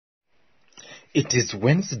It is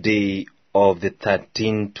Wednesday of the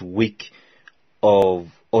 13th week of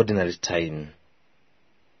Ordinary Time.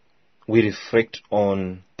 We reflect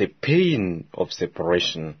on the pain of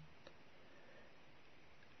separation.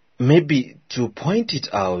 Maybe to point it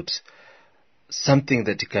out, something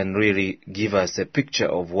that can really give us a picture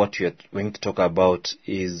of what we are going to talk about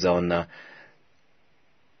is on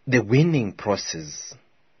the winning process.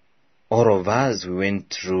 All of us, we went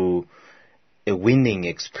through a winning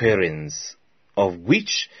experience of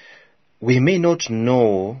which we may not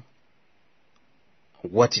know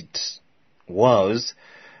what it was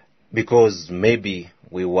because maybe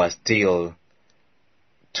we were still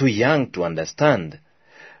too young to understand.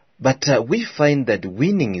 But we find that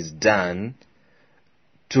winning is done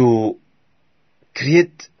to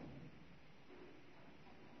create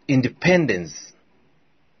independence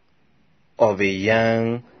of a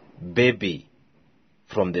young baby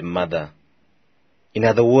from the mother. In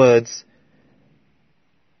other words,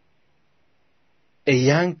 a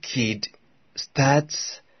young kid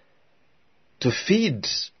starts to feed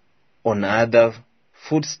on other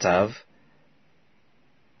foodstuff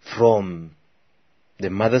from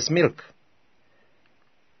the mother's milk.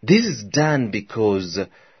 This is done because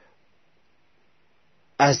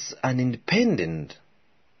as an independent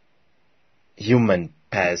human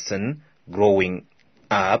person growing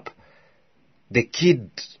up, the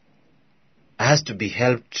kid has to be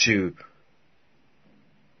helped to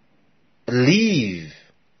live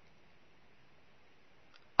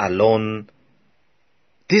alone.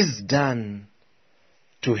 This is done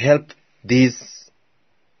to help this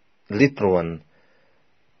little one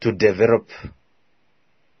to develop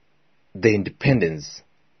the independence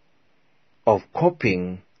of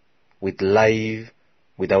coping with life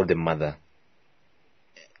without the mother.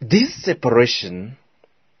 This separation,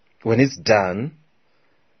 when it's done,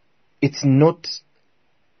 it's not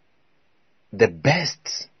the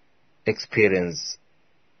best experience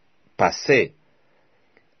per se,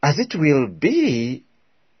 as it will be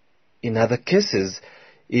in other cases.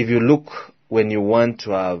 If you look, when you want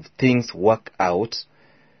to have things work out,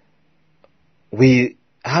 we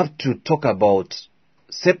have to talk about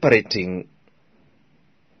separating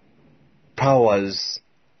powers,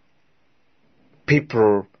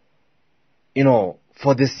 people,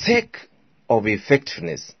 for the sake of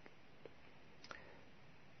effectiveness.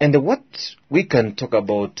 And what we can talk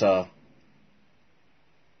about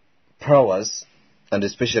powers, and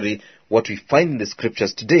especially what we find in the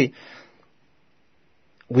scriptures today,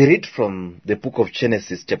 we read from the book of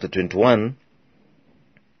Genesis chapter 21,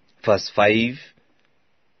 verse 5,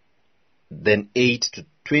 then 8 to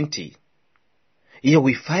 20. Here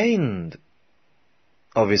we find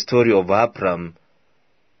of a story of Abraham.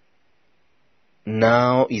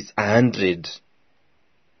 Now is 100,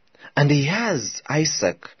 and he has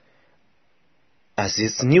Isaac as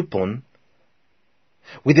his newborn,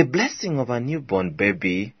 with the blessing of a newborn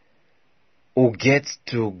baby who gets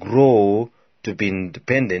to grow to be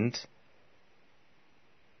independent.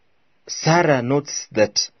 Sarah notes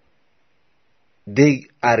that they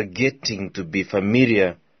are getting to be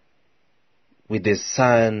familiar with the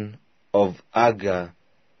son of Agar,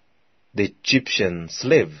 the Egyptian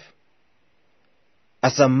slave.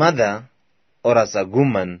 As a mother or as a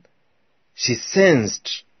woman, she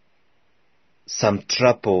sensed some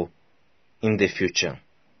trouble in the future.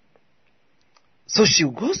 So she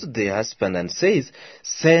goes to the husband and says,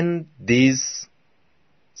 "Send this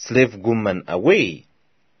slave woman away."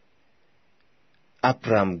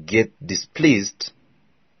 Abraham gets displeased,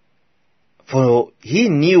 for he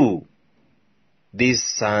knew this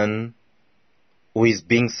son who is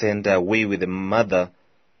being sent away with the mother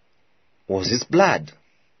was his blood.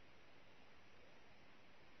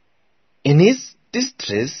 In his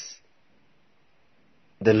distress,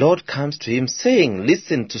 the Lord comes to him saying,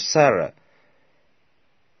 "Listen to Sarah.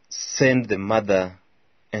 Send the mother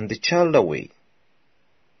and the child away."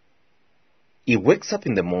 He wakes up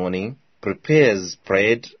in the morning, prepares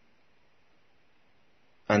bread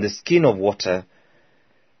and the skin of water,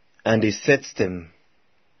 and he sets them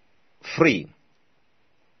free.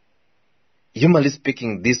 Humanly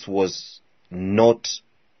speaking, this was not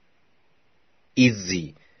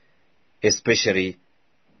easy, especially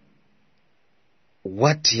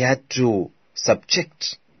what he had to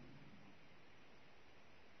subject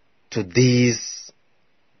to this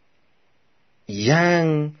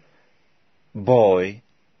young boy.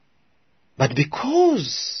 But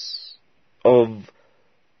because of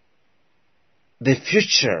the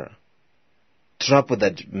future trouble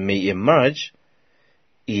that may emerge,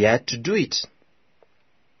 he had to do it.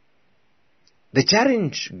 The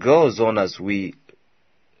challenge goes on, as we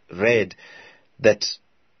read, that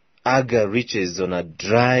Agar reaches on a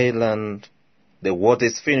dry land, the water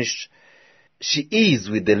is finished. She is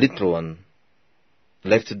with the little one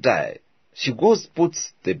left to die. She goes,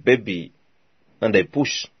 puts the baby under a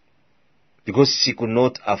bush because she could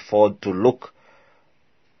not afford to look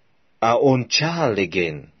her own child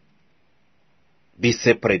again be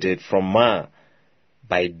separated from her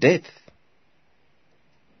by death.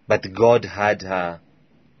 But God had her,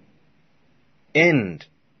 and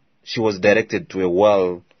she was directed to a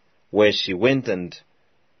well where she went and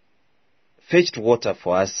fetched water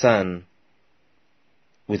for her son,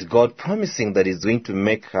 with God promising that He's going to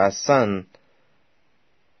make her son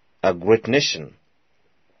a great nation.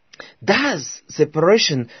 Thus,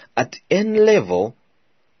 separation at any level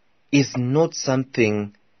is not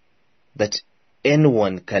something that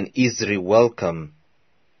anyone can easily welcome.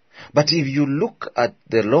 But if you look at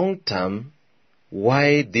the long term,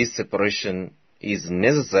 why this separation is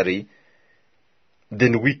necessary,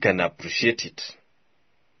 then we can appreciate it.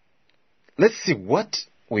 Let's see what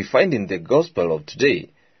we find in the Gospel of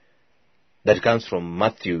today that comes from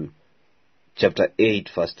Matthew chapter 8,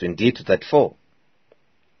 verse 28 to 34.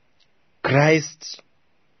 Christ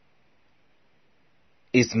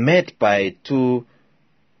is met by two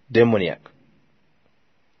demoniac.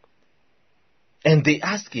 And they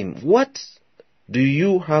ask him, what do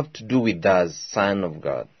you have to do with us, Son of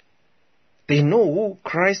God? They know who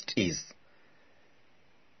Christ is.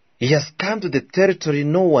 He has come to the territory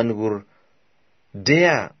no one will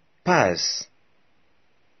dare pass.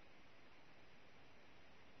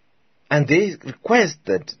 And they request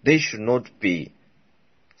that they should not be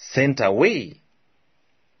sent away.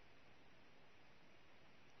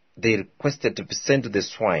 They requested to be sent to the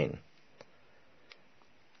swine.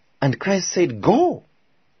 And Christ said, go.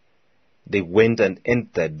 They went and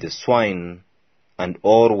entered the swine, and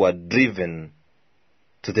all were driven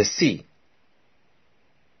to the sea.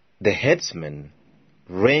 The headsmen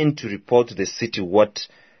ran to report to the city what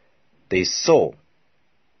they saw.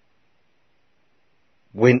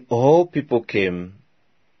 When all people came,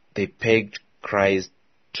 they begged Christ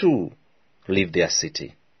to leave their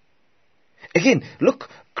city. Again, look,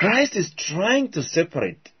 Christ is trying to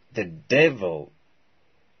separate the devil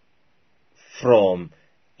from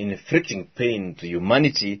inflicting pain to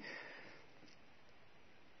humanity,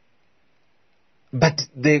 but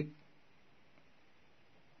the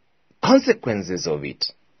consequences of it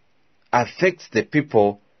affects the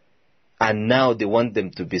people, and now they want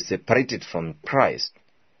them to be separated from Christ.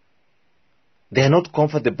 They are not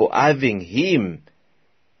comfortable having Him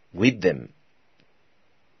with them.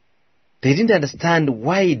 They didn't understand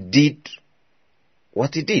why He did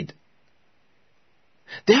what He did.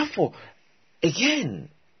 Therefore, again,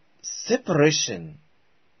 separation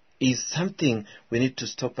is something we need to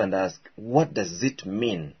stop and ask, what does it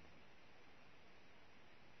mean?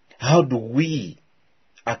 How do we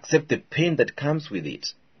accept the pain that comes with it?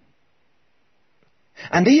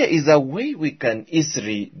 And here is a way we can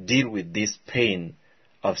easily deal with this pain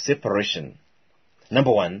of separation.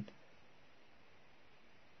 Number one,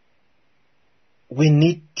 we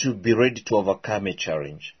need to be ready to overcome a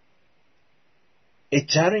challenge. A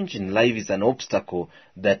challenge in life is an obstacle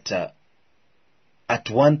that at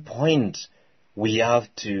one point we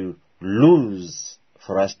have to lose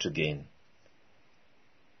for us to gain.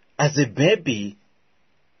 As a baby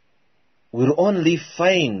will only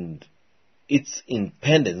find its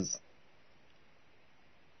independence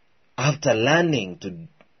after learning to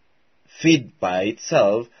feed by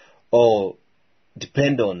itself or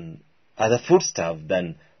depend on other foodstuff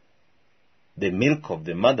than the milk of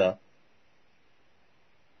the mother.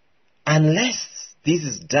 Unless this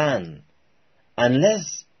is done,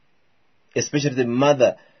 unless especially the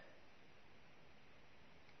mother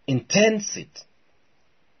intends it,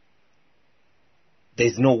 there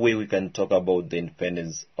is no way we can talk about the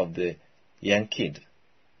independence of the young kid.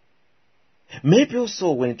 Maybe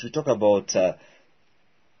also when we talk about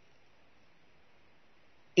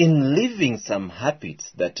in living some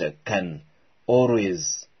habits that can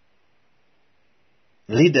always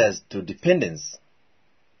lead us to dependence,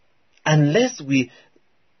 unless we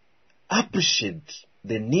appreciate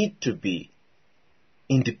the need to be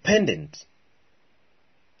independent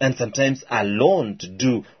and sometimes alone to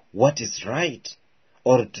do what is right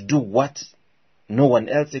or to do what no one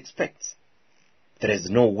else expects, there is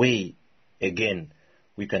no way, again,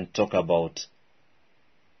 we can talk about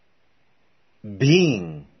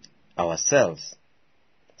being ourselves.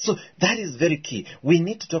 So that is very key. We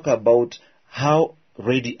need to talk about how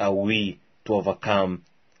ready are we to overcome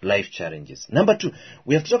life challenges. Number two,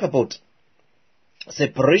 we have to talk about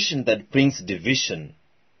separation that brings division.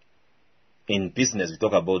 In business, we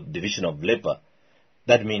talk about division of labor.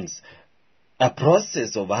 That means a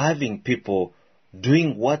process of having people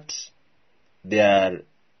doing what they are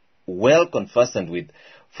well conversant with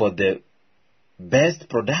for the best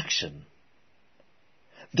production.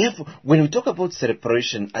 Therefore, when we talk about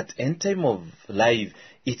celebration at end time of life,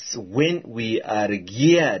 it's when we are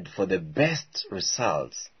geared for the best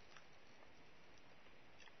results.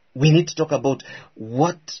 We need to talk about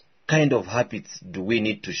what kind of habits do we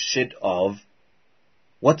need to shed off,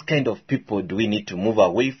 what kind of people do we need to move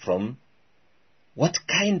away from, what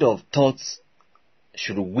kind of thoughts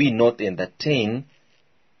should we not entertain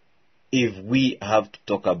if we have to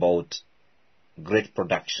talk about great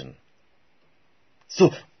production.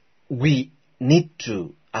 So we need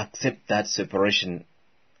to accept that separation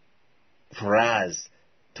for us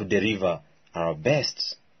to deliver our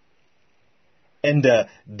best. And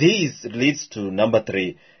this leads to number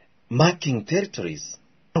 3, marking territories.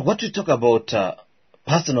 What we talk about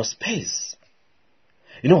personal space.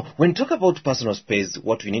 When we talk about personal space,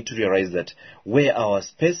 what we need to realize that where our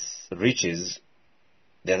space reaches,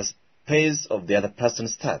 the space of the other person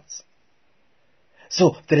starts.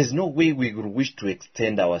 So there is no way we would wish to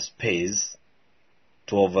extend our space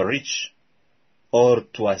to overreach or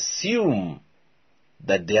to assume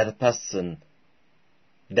that the other person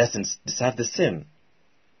doesn't deserve the same.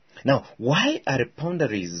 Now, why are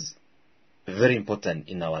boundaries very important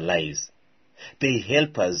in our lives? They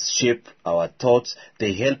help us shape our thoughts.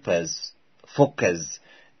 They help us focus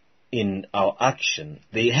in our action.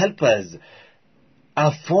 They help us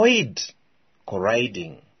avoid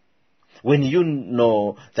colliding. When you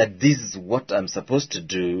know that this is what I'm supposed to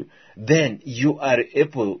do, then you are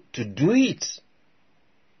able to do it.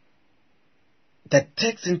 That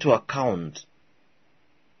takes into account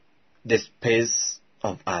the space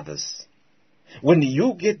of others. When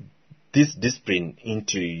you get this discipline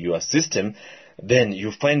into your system, then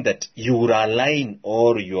you find that you will align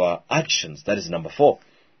all your actions. That is number 4.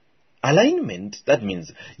 Alignment, that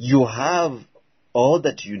means you have all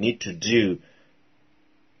that you need to do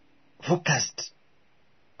focused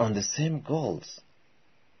on the same goals,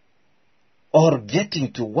 or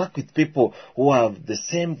getting to work with people who have the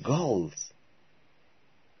same goals.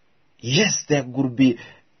 Yes, there will be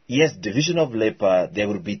division of labor, there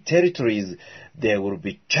will be territories, there will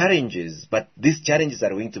be challenges, but these challenges are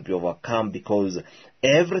going to be overcome because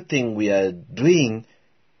everything we are doing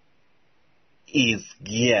is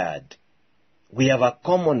geared. We have a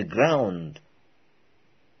common ground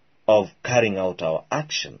of carrying out our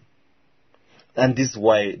action. And this is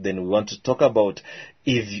why then we want to talk about,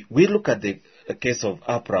 if we look at the case of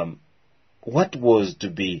Abraham, what was to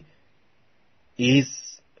be his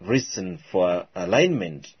reason for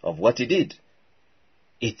alignment of what he did?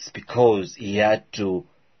 It's because he had to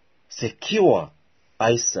secure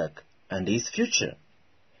Isaac and his future.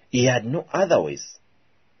 He had no other ways.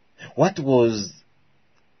 What was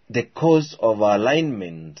the cause of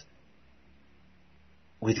alignment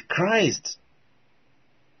with Christ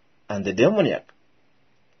and the demoniac?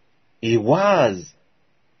 It was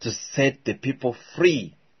to set the people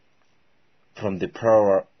free from the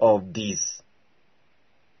power of this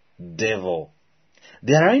devil.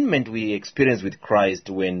 The alignment we experience with Christ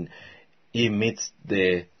when he meets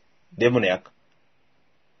the demoniac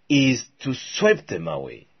is to sweep them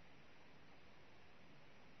away,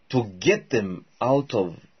 to get them out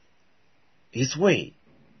of his way.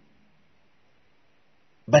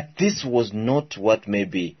 But this was not what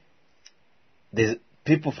maybe the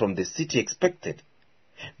people from the city expected,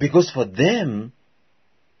 because for them,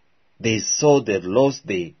 they saw the loss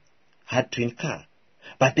they had to incur,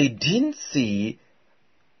 but they didn't see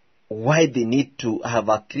why they need to have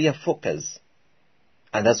a clear focus,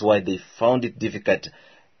 and that's why they found it difficult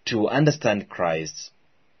to understand Christ,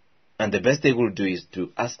 and the best they will do is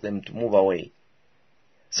to ask them to move away.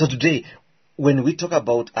 So today, when we talk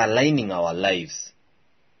about aligning our lives,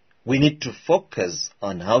 we need to focus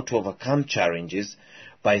on how to overcome challenges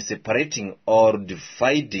by separating or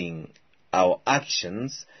dividing our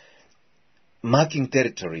actions, marking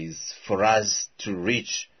territories for us to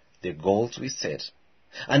reach the goals we set.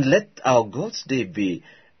 And let our goals today be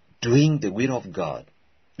doing the will of God.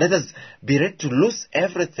 Let us be ready to lose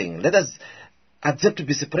everything. Let us accept to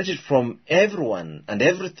be separated from everyone and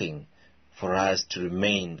everything for us to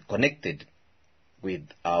remain connected with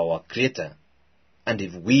our Creator. And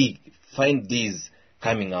if we find these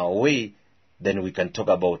coming our way, then we can talk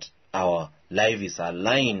about our life is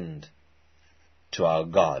aligned to our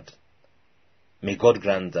God. May God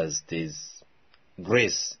grant us this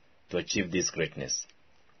grace to achieve this greatness.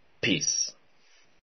 Peace.